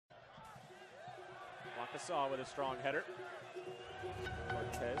Saw with a strong header.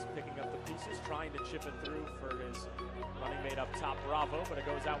 Cortez picking up the pieces, trying to chip it through for his running mate up top, Bravo, but it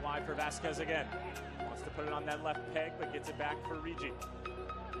goes out wide for Vasquez again. Wants to put it on that left peg, but gets it back for Rigi.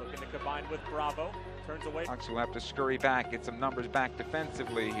 Looking to combine with Bravo, turns away. Will have to scurry back, get some numbers back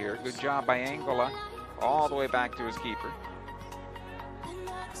defensively here. Good job by Engola, all the way back to his keeper.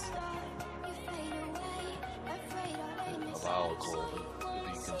 Allow a goal to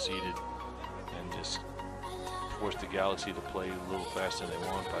be conceded and just force the Galaxy to play a little faster than they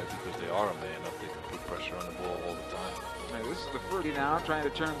want by, because they are a man up. They can put pressure on the ball all the time. Right, this is the first now trying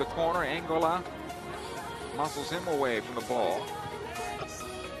to turn the corner. Engola muscles him away from the ball.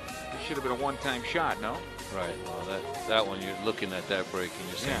 It should have been a one-time shot, no? Right. Well, that one, you're looking at that break and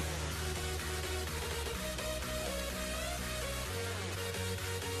you're saying. Yeah.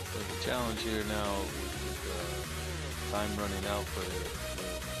 So the challenge here now with time running out for the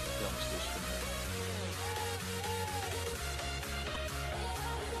youngsters from there.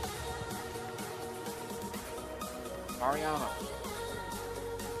 Mariano.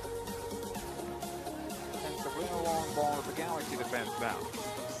 Sends a real long ball to the Galaxy defense now.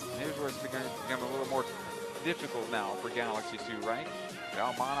 And here's where it's become a little more difficult now for Galaxy 2, right?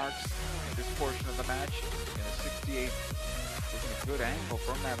 Now Monarchs in this portion of the match in a 68, looking a good angle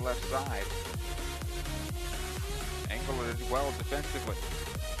from that left side. Engola did well defensively.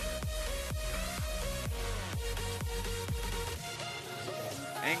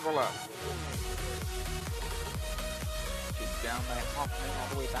 Engola. Down by Hoffman, all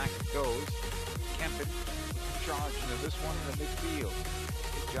the way back it goes. Kempin charged into this one in the midfield.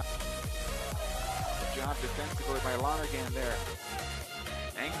 Good job defensively by Lonergan there.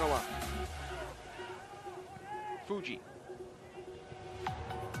 Engola. Fuji.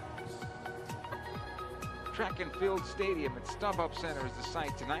 Track and Field Stadium at StubHub Center is the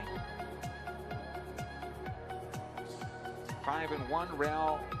site tonight. 5-1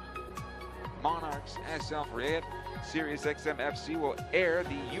 Real Monarchs SL Red. Sirius XM FC will air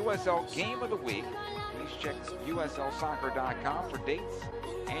the USL Game of the Week. Please check uslsoccer.com for dates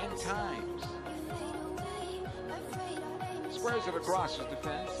and times. Squares it across his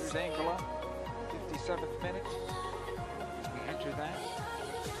defense. There's Engola, 57th minute. We enter that.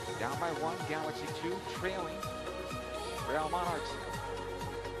 Down by 1, Galaxy 2 trailing Real Monarchs.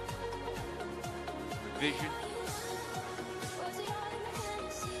 Vision.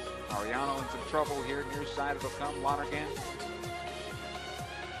 Mariano in some trouble here near side. It'll come. Lonergan.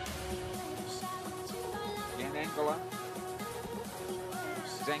 Again, Engola.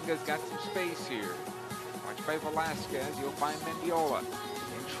 Zenga's got some space here. Watched by Velasquez. You'll find Mendiola.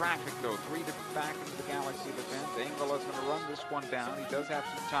 In traffic, though. 3 to back into the Galaxy defense. Engola's going to run this one down. He does have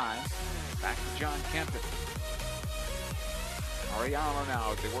some time. Back to John Kempin. Mariano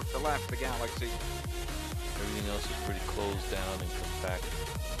now as they work the left, the Galaxy. Everything else is pretty closed down and compact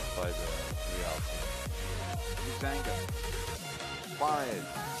by the Real team. Zanga. Juarez.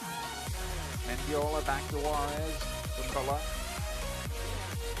 Mendiola back to Juarez. Engola.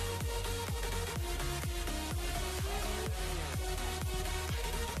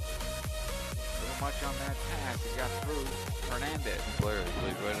 Much on that pass. He got through Hernandez. Player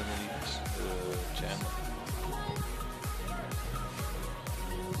played right underneath Chandler.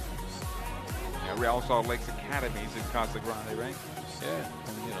 Yeah, Real Salt Lake's academies in Casa Grande, right? Yeah,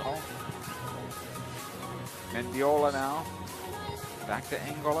 you know. Mendiola now. Back to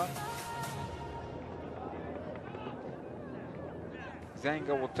Engola.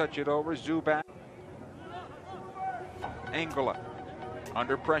 Zanga will touch it over. Zubac. Engola.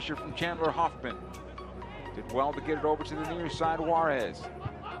 Under pressure from Chandler Hoffman. Did well to get it over to the near side, Juarez.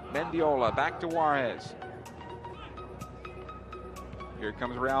 Mendiola, back to Juarez. Here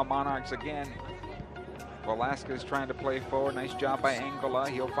comes Real Monarchs again. Velasquez trying to play forward. Nice job by Engola.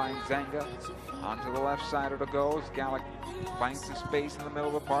 He'll find Zanga. Onto the left side it'll go. Gallic finds some space in the middle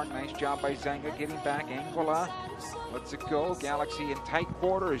of the park. Nice job by Zanga getting back. Engola lets it go. Galaxy in tight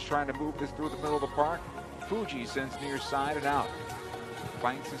quarters trying to move this through the middle of the park. Fuji sends near side and out.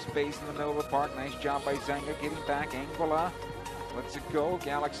 Finds some space in the middle of the park. Nice job by Zanga getting back. Engola lets it go.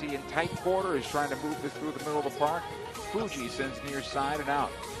 Galaxy in tight quarters trying to move this through the middle of the park. Fuji sends near side and out.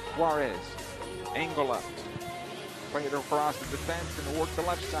 Juarez. Engola. Play it across the defense and work the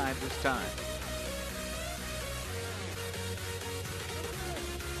left side this time.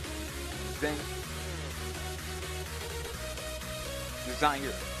 Then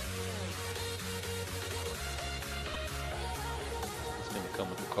Desire. Come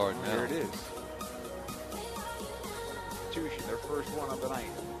with the card now. There it is. Tushin, their first one of the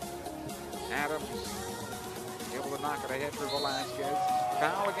night. Adams able to knock it ahead for Velasquez.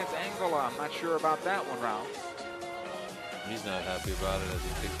 Foul against Engola. I'm not sure about that one, Ralph. He's not happy about it as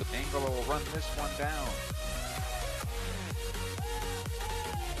he picked up. Engola will run this one down.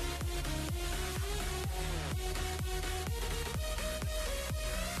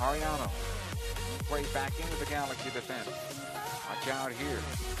 Ariano plays back into the Galaxy defense. Watch out here.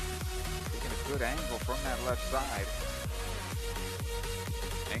 Taking a good angle from that left side.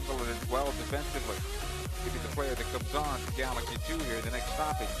 Engola did well defensively. Could be the player that comes on for Galaxy 2 here, the next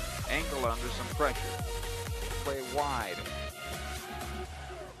stopping. Engola under some pressure. Play wide.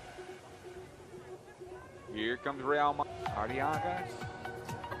 Here comes Real Ardiaga.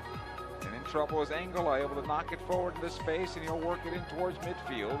 And in trouble is Engola, able to knock it forward into space, and he'll work it in towards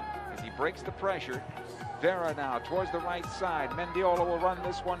midfield as he breaks the pressure. Vera now towards the right side. Mendiola will run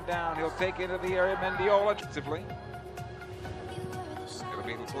this one down. He'll take it into the area. Mendiola defensively. It'll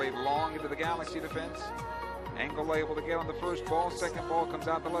be played long into the Galaxy defense. Engola able to get on the first ball. Second ball comes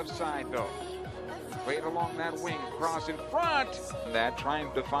out the left side though. Played along that wing, cross in front. That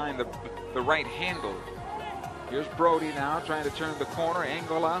trying to find the right handle. Here's Brody now trying to turn the corner.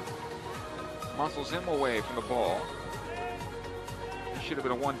 Engola muscles him away from the ball. It should have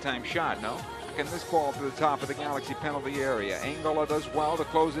been a one-time shot, no? And this ball to the top of the Galaxy penalty area. Engola does well to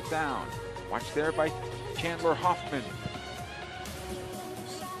close it down. Watch there by Chandler Hoffman.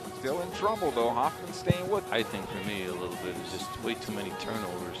 Still in trouble though. Hoffman staying with. I think for me a little bit is just way too many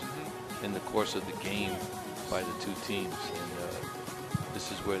turnovers in the course of the game by the two teams, and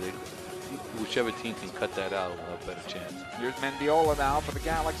this is where whichever team can cut that out will have a better chance. Here's Mendiola now for the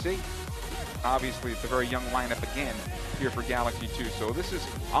Galaxy. Obviously, it's a very young lineup again here for Galaxy 2. So this is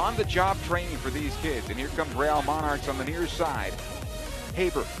on-the-job training for these kids. And here comes Real Monarchs on the near side.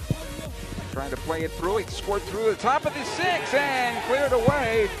 Haber trying to play it through. He scored through the top of the 6 and cleared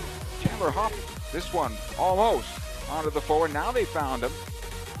away. Chandler Hoffman. This one almost onto the forward. Now they found him.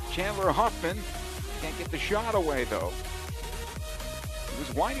 Chandler Hoffman can't get the shot away though. He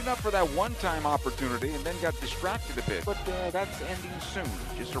was winding up for that one-time opportunity and then got distracted a bit. But that's ending soon,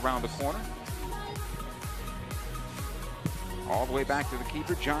 just around the corner. All the way back to the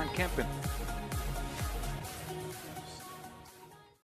keeper, John Kempen.